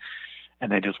in,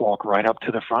 and they just walk right up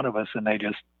to the front of us, and they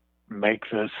just make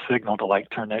the signal to like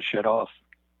turn that shit off,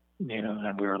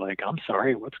 and we were like, "I'm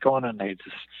sorry, what's going on?" They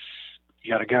just,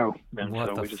 "You gotta go." And What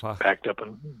so the we just fuck? backed up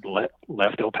and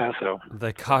left El Paso.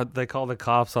 They call the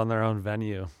cops on their own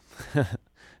venue.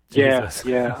 Jesus.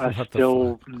 Yeah, I'm What the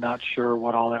still fuck? not sure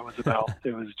what all that was about.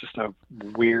 It was just a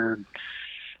weird,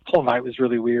 whole night was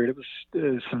really weird. It was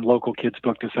some local kids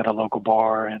booked us at a local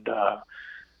bar, and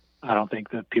I don't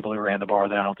think the people who ran the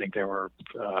bar, I don't think they were,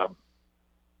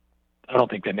 I don't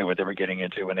think they knew what they were getting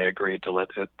into when they agreed to let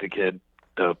the kid,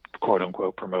 the quote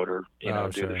unquote promoter, do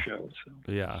Sure. the show. So.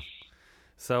 Yeah.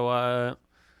 So, I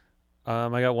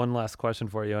got one last question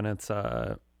for you, and it's,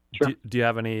 Sure. do you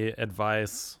have any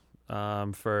advice,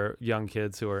 for young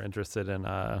kids who are interested in,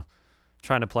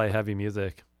 trying to play heavy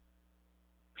music?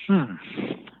 Man,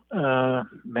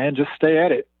 just stay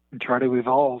at it and try to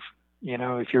evolve.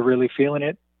 If you're really feeling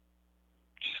it,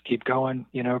 just keep going,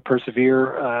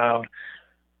 persevere.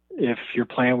 If you're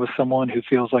playing with someone who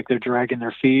feels like they're dragging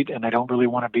their feet and they don't really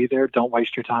want to be there, don't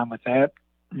waste your time with that.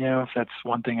 If that's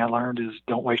one thing I learned is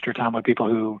don't waste your time with people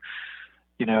who,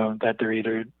 that they're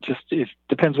either just, it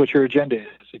depends what your agenda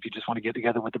is. If you just want to get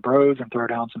together with the bros and throw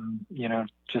down some,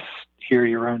 just hear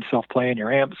your own self play in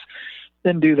your amps,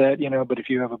 then do that, but if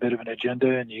you have a bit of an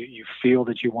agenda and you feel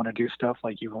that you want to do stuff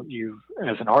like you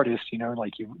as an artist,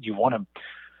 like you want to,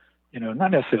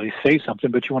 not necessarily say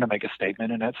something, but you want to make a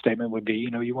statement. And that statement would be,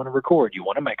 you want to record, you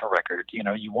want to make a record,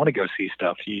 you want to go see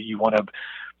stuff. You want to,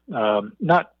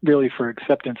 not really for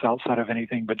acceptance outside of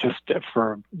anything, but just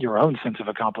for your own sense of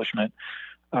accomplishment.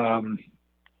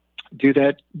 Do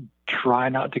that. Try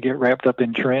not to get wrapped up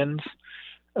in trends.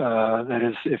 That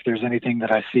is, if there's anything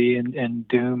that I see in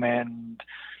Doom and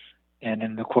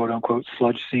in the quote unquote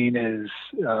sludge scene is,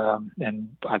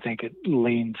 and I think it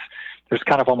leans, there's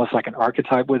kind of almost like an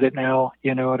archetype with it now,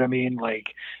 you know what I mean?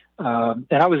 Like, and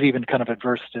I was even kind of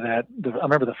adverse to that. I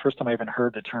remember the first time I even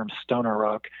heard the term stoner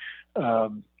rock,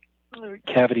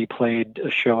 Cavity played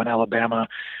a show in Alabama,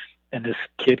 and this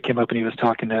kid came up and he was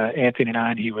talking to Anthony and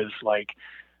I, and he was like,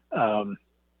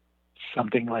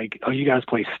 something like, "Oh, you guys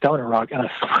play stoner rock?" And I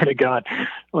swear to God,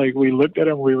 like we looked at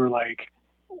him, we were like,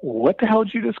 "What the hell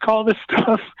did you just call this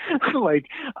stuff?" Like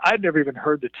I'd never even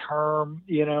heard the term,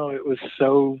 it was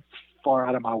so far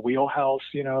out of my wheelhouse,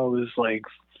 it was like,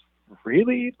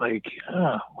 really? Like,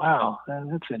 oh, wow,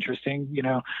 that's interesting,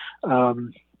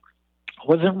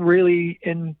 wasn't really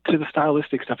into the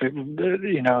stylistic stuff,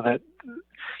 that,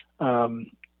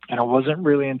 and I wasn't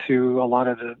really into a lot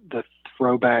of the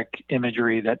throwback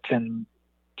imagery that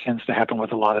tends to happen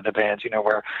with a lot of the bands,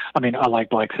 where, I mean, I like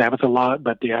Black Sabbath a lot,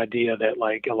 but the idea that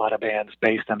like a lot of bands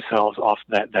base themselves off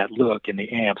that look in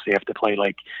the amps, they have to play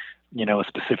like, a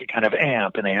specific kind of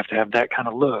amp, and they have to have that kind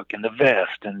of look and the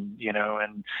vest and,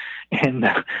 and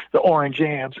the orange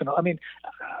amps. And I mean,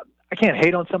 I can't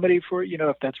hate on somebody for,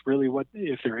 if that's really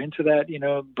if they're into that,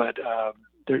 but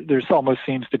there's almost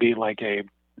seems to be like a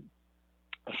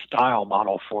style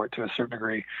model for it to a certain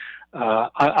degree.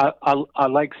 I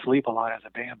like Sleep a lot as a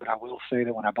band, but I will say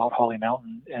that when I bought Holly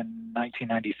Mountain in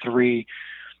 1993,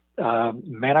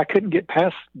 man, I couldn't get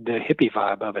past the hippie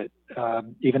vibe of it.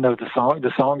 Even though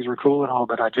the songs were cool and all,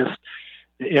 but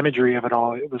the imagery of it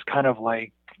all, it was kind of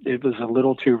like, it was a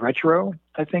little too retro,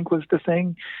 I think was the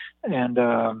thing. And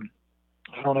I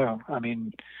don't know. I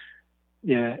mean,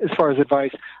 yeah, as far as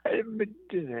advice, I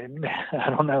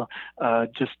don't know.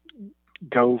 Just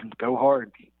go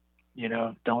hard.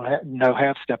 No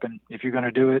half stepping. If you're going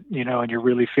to do it, and you're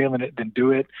really feeling it, then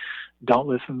do it. Don't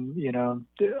listen,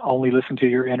 only listen to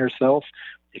your inner self.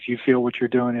 If you feel what you're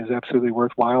doing is absolutely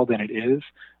worthwhile, then it is.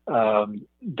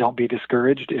 Don't be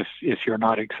discouraged if you're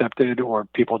not accepted or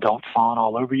people don't fawn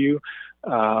all over you.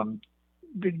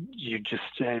 You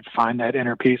just find that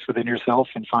inner peace within yourself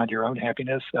and find your own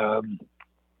happiness. Those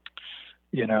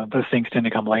things tend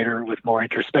to come later with more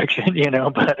introspection,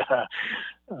 but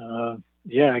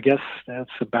I guess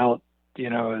that's about,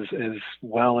 as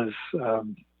well as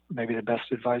maybe the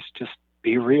best advice. Just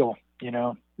be real,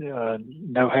 no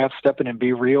half stepping, and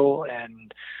be real,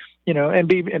 and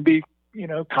be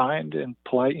kind and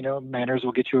polite. Manners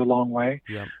will get you a long way.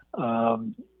 Yeah.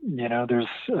 There's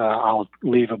I'll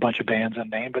leave a bunch of bands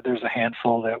unnamed, but there's a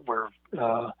handful that were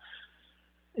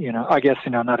I guess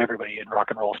not everybody in rock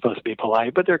and roll is supposed to be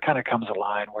polite, but there kind of comes a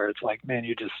line where it's like, man,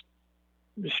 you just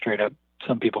straight up,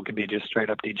 some people can be just straight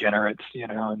up degenerates,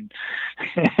 and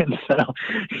so,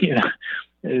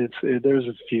 there's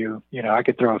a few, I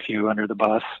could throw a few under the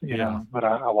bus, but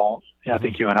I won't. I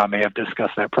think you and I may have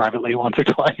discussed that privately once or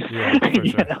twice, for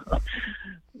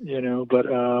sure. But,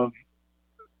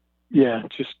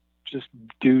 just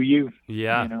do you.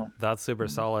 Yeah, that's super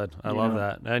solid. I love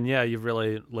that. And yeah, you've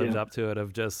really lived up to it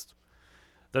of just,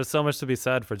 there's so much to be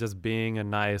said for just being a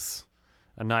nice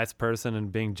person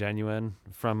and being genuine.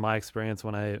 From my experience,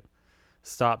 when I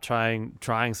stopped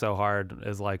trying so hard,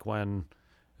 is like when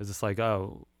it's just like,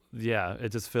 oh yeah, it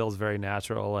just feels very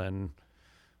natural. And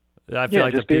I feel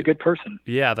like just be a good person.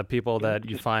 Yeah, the people that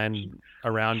you find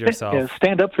around yourself.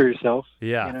 Stand up for yourself.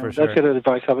 Yeah, for sure. That's good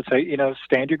advice I would say.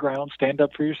 Stand your ground, stand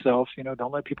up for yourself.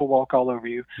 Don't let people walk all over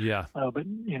you. Yeah. But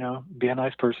be a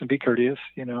nice person, be courteous.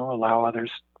 Allow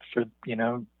others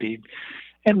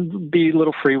be a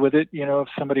little free with it. If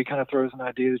somebody kind of throws an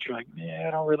idea that you're like,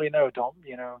 I don't really know, don't.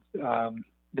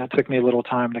 That took me a little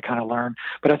time to kind of learn,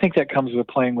 but I think that comes with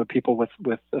playing with people with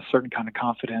a certain kind of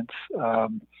confidence.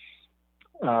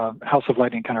 House of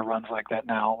Lightning kind of runs like that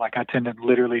now. Like I tend to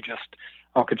literally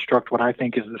I'll construct what I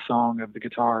think is the song of the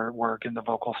guitar work and the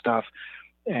vocal stuff.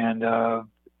 And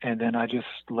then I just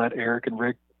let Eric and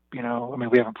Rick, we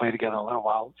haven't played together in a little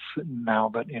while now,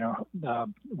 but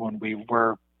when we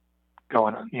were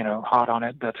going, hot on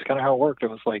it, that's kind of how it worked. It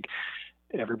was like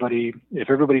if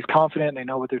everybody's confident, they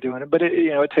know what they're doing, but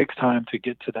it takes time to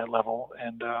get to that level.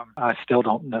 And I still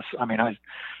don't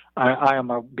I am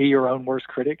be your own worst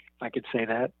critic. I could say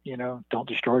that, don't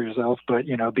destroy yourself, but,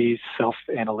 be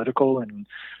self-analytical. And,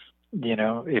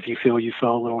 if you feel you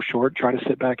fell a little short, try to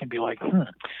sit back and be like,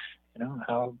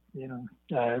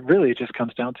 really it just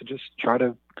comes down to just try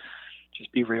to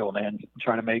just be real, man.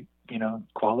 Try to make,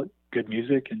 quality, good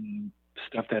music and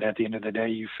stuff that at the end of the day,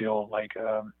 you feel like,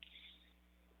 that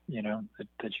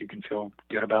you can feel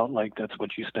good about. Like that's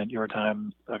what you spent your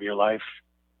time of your life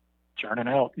churning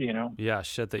out, Yeah,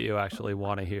 shit that you actually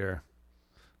want to hear.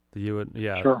 You would be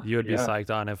Yeah. psyched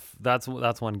on. If that's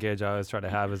one gauge I always try to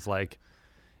have is like,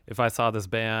 if I saw this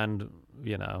band,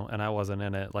 and I wasn't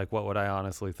in it, like what would I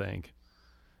honestly think?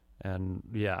 And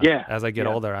as I get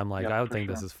older, I'm like, I would think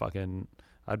this is fucking,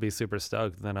 I'd be super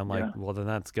stoked. Then I'm like, well, then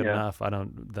that's good enough.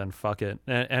 Then fuck it.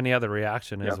 Any other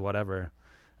reaction is whatever.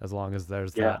 As long as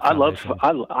there's that foundation.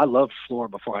 I loved Floor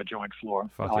before I joined Floor.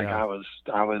 I was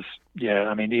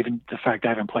even the fact I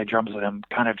haven't played drums with them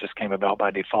kind of just came about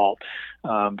by default,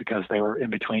 because they were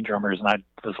in between drummers, and I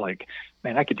was like,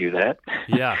 man, I could do that.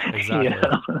 Yeah, exactly.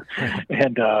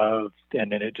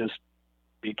 And then it just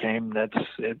became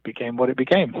what it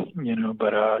became,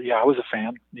 but I was a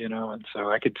fan, and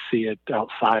so I could see it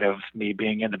outside of me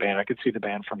being in the band. I could see the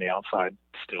band from the outside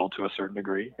still to a certain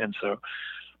degree. And so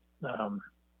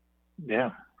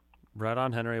Right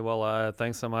on, Henry. Well,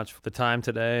 thanks so much for the time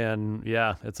today, and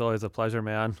it's always a pleasure,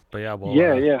 man. But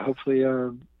hopefully I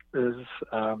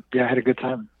had a good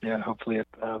time. Hopefully it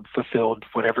fulfilled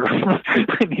whatever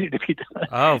needed to be done.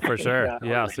 Oh, for sure.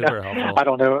 Super helpful. I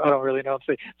don't really know.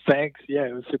 Say thanks.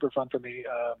 It was super fun for me.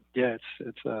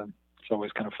 It's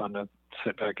always kind of fun to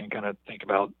sit back and kind of think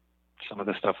about some of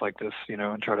the stuff like this,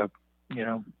 and try to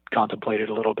contemplate it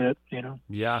a little bit.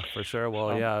 Yeah, for sure.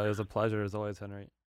 Well, it was a pleasure as always, Henry.